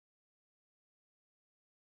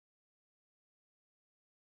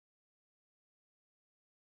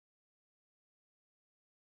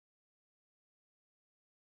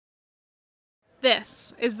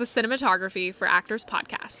This is the Cinematography for Actors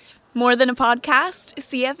podcast. More than a podcast,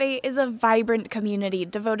 CFA is a vibrant community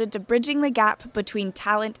devoted to bridging the gap between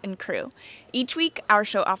talent and crew. Each week, our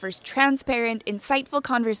show offers transparent, insightful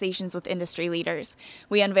conversations with industry leaders.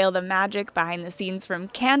 We unveil the magic behind the scenes, from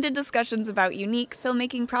candid discussions about unique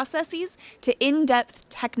filmmaking processes to in-depth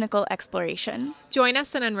technical exploration. Join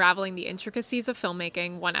us in unraveling the intricacies of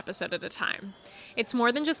filmmaking one episode at a time. It's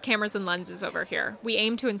more than just cameras and lenses over here. We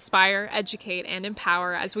aim to inspire, educate, and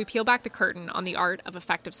empower as we peel back the curtain on the art of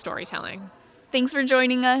effective storytelling. Thanks for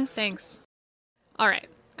joining us. Thanks. All right.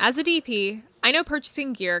 As a DP, I know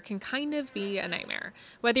purchasing gear can kind of be a nightmare.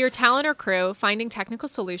 Whether you're talent or crew, finding technical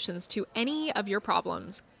solutions to any of your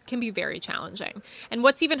problems can be very challenging. And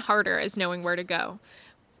what's even harder is knowing where to go.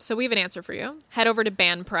 So we have an answer for you. Head over to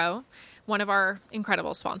BandPro, one of our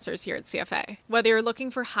incredible sponsors here at CFA. Whether you're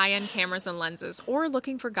looking for high-end cameras and lenses or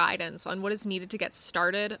looking for guidance on what is needed to get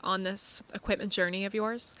started on this equipment journey of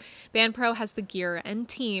yours, BandPro has the gear and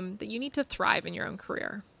team that you need to thrive in your own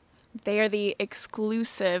career. They are the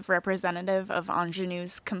exclusive representative of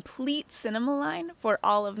Ingenue's complete cinema line for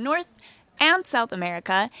all of North and South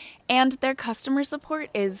America, and their customer support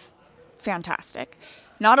is fantastic.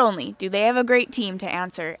 Not only do they have a great team to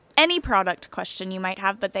answer any product question you might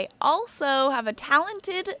have, but they also have a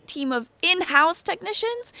talented team of in-house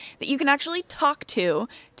technicians that you can actually talk to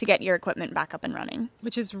get your equipment back up and running.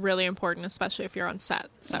 Which is really important, especially if you're on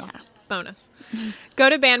set. So, yeah. Bonus. Go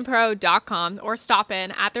to bandpro.com or stop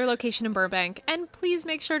in at their location in Burbank, and please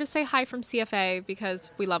make sure to say hi from CFA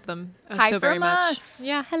because we love them so very much. Us.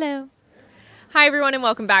 Yeah, hello. Hi, everyone, and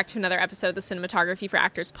welcome back to another episode of the Cinematography for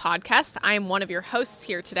Actors podcast. I am one of your hosts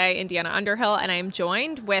here today, Indiana Underhill, and I am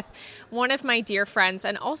joined with one of my dear friends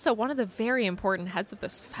and also one of the very important heads of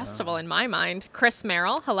this festival in my mind, Chris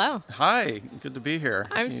Merrill. Hello. Hi, good to be here.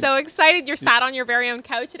 I'm so excited. You're sat on your very own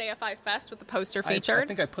couch at AFI Fest with the poster featured. I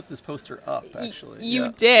think I put this poster up, actually.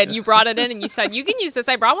 You did. You brought it in and you said, you can use this.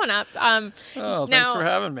 I brought one up. Thanks for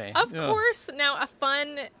having me. Of course. Now, a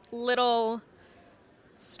fun little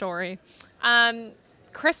story.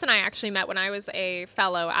 Chris and I actually met when I was a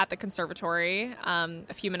fellow at the conservatory,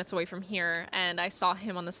 a few minutes away from here, and I saw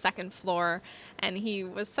him on the second floor, and he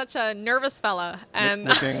was such a nervous fella. And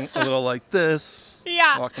looking a little like this.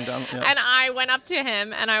 Yeah. Walking down. Yeah. And I went up to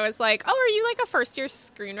him and I was like, "Oh, are you like a first-year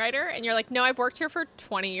screenwriter?" And you're like, "No, I've worked here for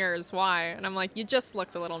 20 years. Why?" And I'm like, "You just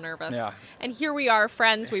looked a little nervous." Yeah. And here we are,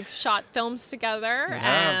 friends. We've shot films together,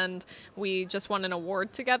 and we just won an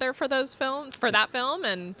award together for that film,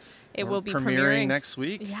 and it will be premiering next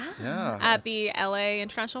week. Yeah. At the LA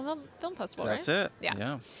International Film Festival, That's right? it.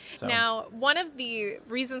 Yeah. So. Now, one of the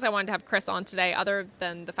reasons I wanted to have Chris on today, other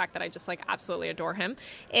than the fact that I just absolutely adore him,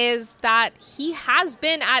 is that he has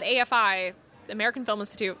been at AFI, American Film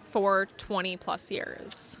Institute, for 20 plus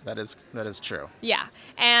years. That is true. Yeah.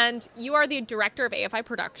 And you are the director of AFI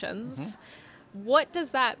Productions. Mm-hmm. What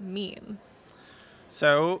does that mean?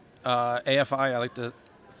 So, AFI, I like to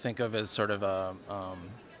think of as sort of a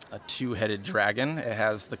two-headed dragon. It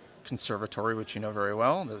has the conservatory, which you know very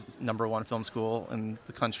well, the #1 film school in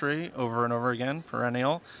the country, over and over again,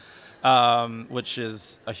 perennial, which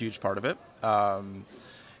is a huge part of it. And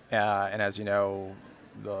as you know,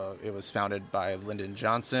 it was founded by Lyndon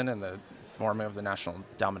Johnson and the forming of the National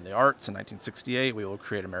Endowment of the Arts in 1968. We will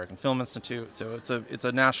create American Film Institute. So it's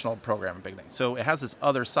a national program, a big thing. So it has this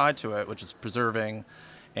other side to it, which is preserving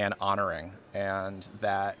and honoring, and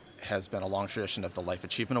that has been a long tradition of the Life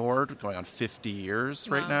Achievement Award, going on 50 years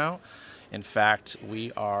right now. In fact,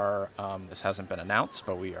 we are, this hasn't been announced,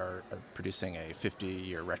 but we are producing a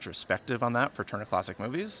 50-year retrospective on that for Turner Classic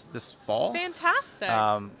Movies this fall. Fantastic.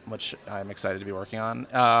 Which I'm excited to be working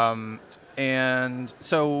on. And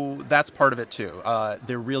so that's part of it, too.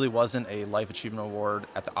 There really wasn't a Life Achievement Award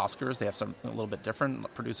at the Oscars. They have something a little bit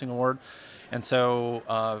different, producing award. And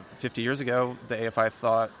so 50 years ago, the AFI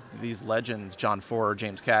thought these legends, John Ford,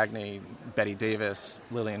 James Cagney, Betty Davis,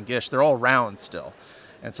 Lillian Gish, they're all around still.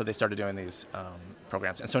 And so they started doing these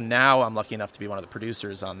programs. And so now I'm lucky enough to be one of the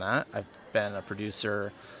producers on that. I've been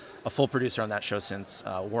a full producer on that show since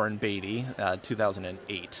Warren Beatty,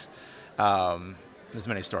 2008. There's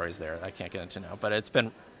many stories there that I can't get into now, but it's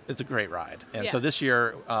a great ride. And so this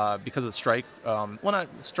year, because of the strike, not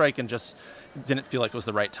strike and just didn't feel like it was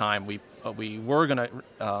the right time, we were going to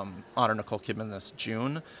honor Nicole Kidman this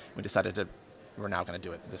June. We decided we're now going to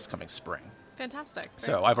do it this coming spring. Fantastic.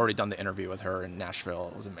 So I've already done the interview with her in Nashville.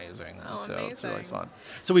 It was amazing. Oh, so amazing. It's really fun.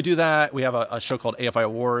 So we do that. We have a show called AFI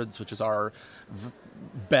Awards, which is our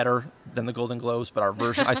better than the Golden Globes, but our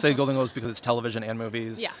version. I say Golden Globes because it's television and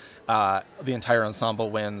movies. Yeah. The entire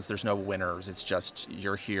ensemble wins. There's no winners. It's just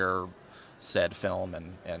you're here said film,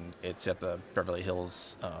 and it's at the Beverly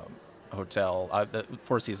Hills Hotel, the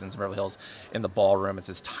Four Seasons in Beverly Hills, in the ballroom. It's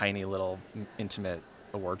this tiny little intimate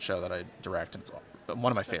award show that I direct, and it's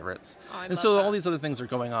one of my favorites. I and love so that. all these other things are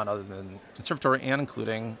going on other than Conservatory, and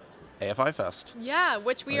including AFI Fest. Yeah,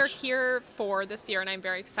 which we are here for this year, and I'm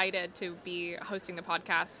very excited to be hosting the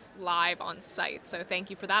podcast live on site. So thank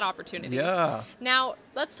you for that opportunity. Yeah. Now,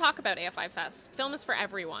 let's talk about AFI Fest. Film is for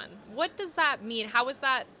everyone. What does that mean? How was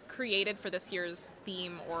that created for this year's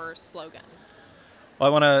theme or slogan? Well,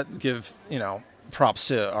 I want to give, props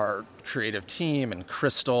to our creative team and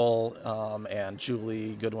Crystal and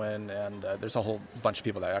Julie Goodwin, and there's a whole bunch of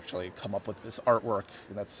people that actually come up with this artwork.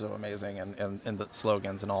 That's so amazing, and the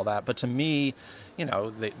slogans and all that. But to me,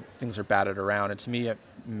 things are batted around, and to me it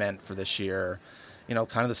meant for this year,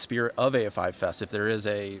 kind of the spirit of AFI Fest. If there is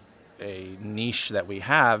a niche that we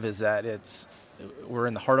have, is that we're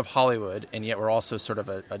in the heart of Hollywood, and yet we're also sort of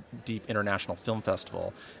a deep international film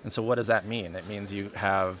festival. And so what does that mean? It means you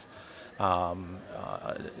have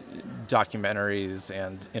documentaries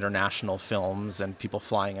and international films and people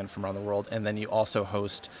flying in from around the world. And then you also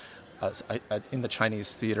host, in the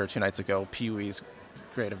Chinese theater 2 nights ago, Pee-wee's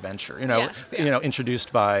Great Adventure, Yes, yeah.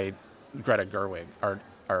 Introduced by Greta Gerwig, our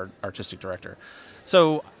artistic director.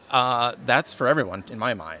 So that's for everyone, in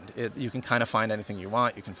my mind. You can kind of find anything you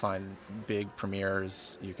want. You can find big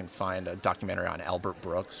premieres. You can find a documentary on Albert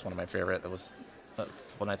Brooks, one of my favorite, that was a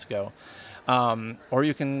couple nights ago. Or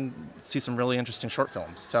you can see some really interesting short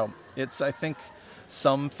films. So I think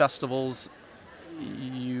some festivals,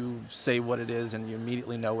 you say what it is and you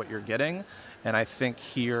immediately know what you're getting. And I think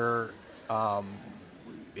here,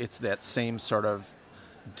 it's that same sort of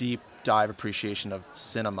deep dive appreciation of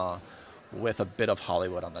cinema with a bit of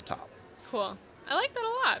Hollywood on the top. Cool. I like that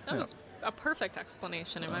a lot. That was a perfect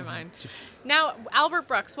explanation in my mind. Now, Albert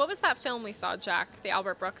Brooks, what was that film we saw, Jack? The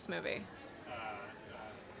Albert Brooks movie?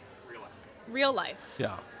 Real Life.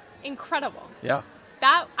 Yeah. Incredible. Yeah.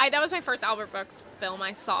 That was my first Albert Brooks film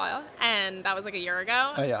I saw, and that was like a year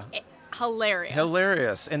ago. Oh, yeah.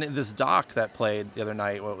 Hilarious. And this doc that played the other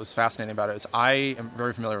night, what was fascinating about it is I am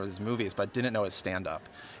very familiar with his movies, but didn't know his stand-up.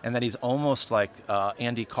 And that he's almost like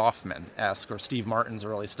Andy Kaufman-esque or Steve Martin's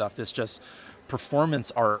early stuff. This just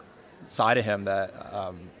performance art side of him that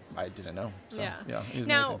I didn't know. So, yeah, he's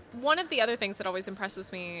now, amazing. One of the other things that always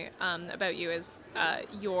impresses me about you is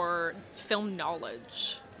your film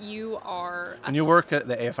knowledge. You are... When you work at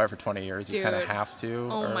the AFI for 20 years, Dude. you kind of have to.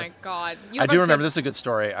 Oh, my God. I do remember, this is a good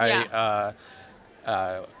story. Yeah.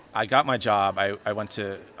 I got my job.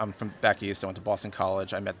 I'm from back east. I went to Boston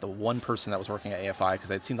College. I met the one person that was working at AFI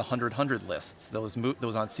because I'd seen the 100 lists. Those on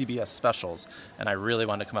CBS specials, and I really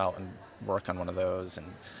wanted to come out and work on one of those and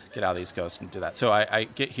get out of the East Coast and do that. So I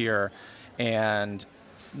get here, and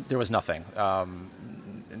there was nothing,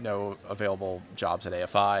 no available jobs at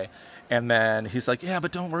AFI. And then he's like, yeah,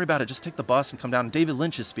 but don't worry about it. Just take the bus and come down. And David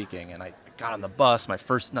Lynch is speaking. And I got on the bus my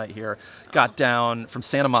first night here, got down from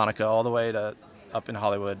Santa Monica all the way to up in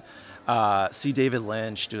Hollywood, see David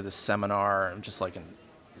Lynch do this seminar. I'm just like in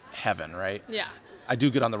heaven, right? Yeah. I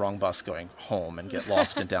do get on the wrong bus going home and get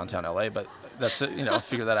lost in downtown LA, but that's it,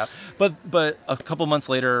 figure that out. But a couple months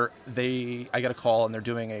later, I get a call and they're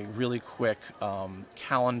doing a really quick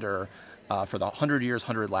calendar for the 100 Years,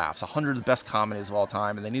 100 Laughs, 100 of the best comedies of all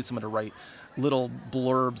time, and they need someone to write little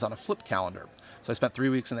blurbs on a flip calendar. So I spent 3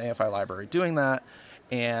 weeks in the AFI library doing that,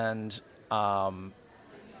 and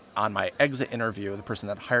on my exit interview, the person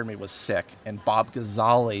that hired me was sick, and Bob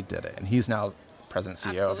Gazzali did it, and he's now president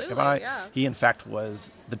and CEO of AFI. Yeah. He, in fact,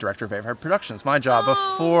 was the director of AFI Productions, my job,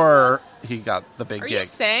 before he got the big gig. Are you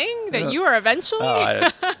saying that you are eventually?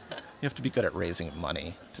 You have to be good at raising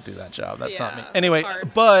money to do that job. That's not me. That's Anyway,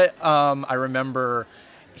 hard. but I remember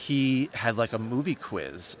he had like a movie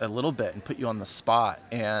quiz a little bit and put you on the spot.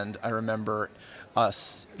 And I remember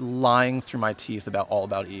us lying through my teeth all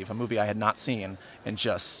about Eve, a movie I had not seen, and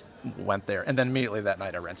just went there. And then immediately that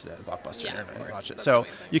night I rented it at Blockbuster and watched it. That's so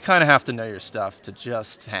amazing. you kind of have to know your stuff to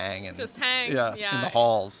just hang. And Yeah, in the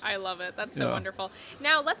halls. I love it. That's so wonderful.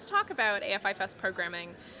 Now let's talk about AFI Fest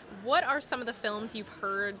programming. What are some of the films you've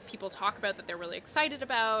heard people talk about that they're really excited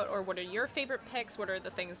about, or what are your favorite picks? What are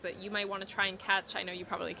the things that you might want to try and catch? I know you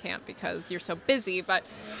probably can't because you're so busy, but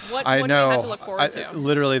what do you have to look forward to?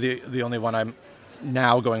 Literally the only one I'm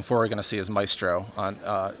now going forward going to see is Maestro, on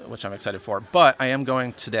which I'm excited for. But I am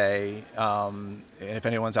going today, and if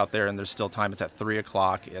anyone's out there and there's still time, it's at 3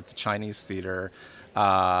 o'clock at the Chinese Theater.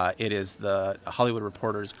 It is the Hollywood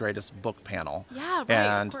Reporter's greatest book panel. Yeah, right,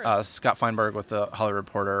 and of course. Scott Feinberg with the Hollywood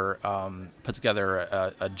Reporter put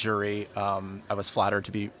together a jury. I was flattered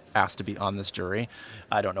to be asked to be on this jury.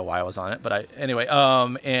 I don't know why I was on it, but anyway.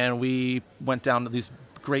 And we went down to these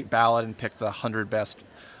great ballot and picked the 100 best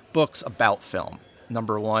books about film.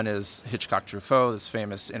 Number one is Hitchcock Truffaut, this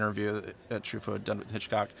famous interview that Truffaut had done with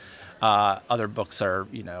Hitchcock. Other books are,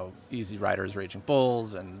 Easy Riders, Raging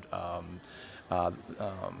Bulls, and the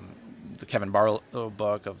Kevin Barlow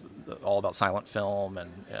book of all about silent film,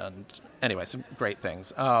 and anyway, some great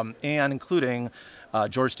things. And including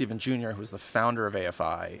George Stephen Jr., who's the founder of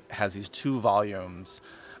AFI, has these 2 volumes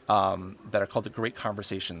that are called The Great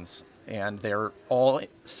Conversations, and they're all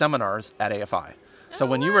seminars at AFI. So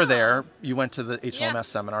when you were there, you went to the HLMS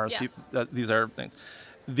seminars. Yes. These are things.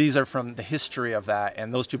 These are from the history of that,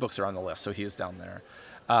 and those 2 books are on the list, so he's down there.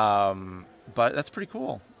 But that's pretty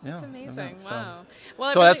cool. Yeah, That's amazing. So, Wow.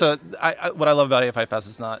 Well, so that's what I love about AFI Fest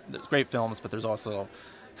is there's great films, but there's also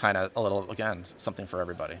kind of a little, again, something for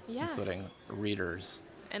everybody, including readers.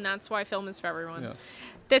 And that's why film is for everyone. Yeah.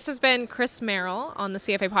 This has been Chris Merrill on the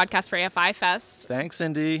CFA podcast for AFI Fest. Thanks,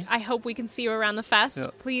 Indy. I hope we can see you around the fest. Yeah.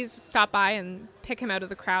 Please stop by and pick him out of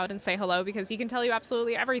the crowd and say hello, because he can tell you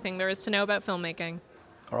absolutely everything there is to know about filmmaking.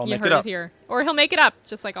 Or I'll You make heard it up. here. Or he'll make it up,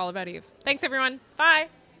 just like All About Eve. Thanks, everyone. Bye.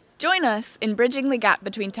 Join us in bridging the gap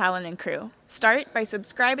between talent and crew. Start by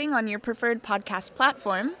subscribing on your preferred podcast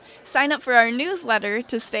platform. Sign up for our newsletter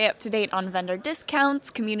to stay up to date on vendor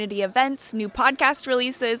discounts, community events, new podcast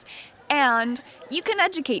releases, and you can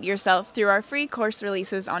educate yourself through our free course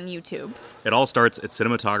releases on YouTube. It all starts at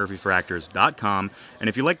cinematographyforactors.com, and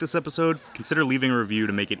if you like this episode, consider leaving a review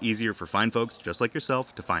to make it easier for fine folks just like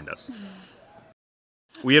yourself to find us.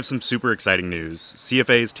 We have some super exciting news.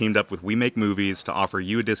 CFA has teamed up with We Make Movies to offer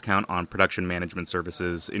you a discount on production management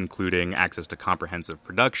services, including access to comprehensive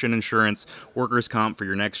production insurance, workers' comp for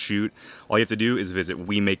your next shoot. All you have to do is visit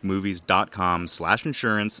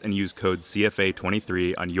wemakemovies.com/insurance and use code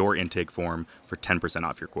CFA23 on your intake form for 10%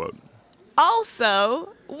 off your quote.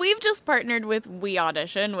 Also, we've just partnered with We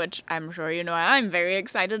Audition, which I'm sure you know I'm very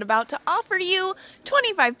excited about, to offer you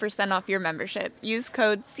 25% off your membership. Use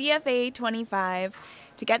code CFA25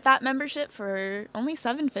 to get that membership for only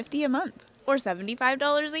 $7.50 a month or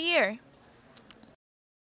 $75 a year.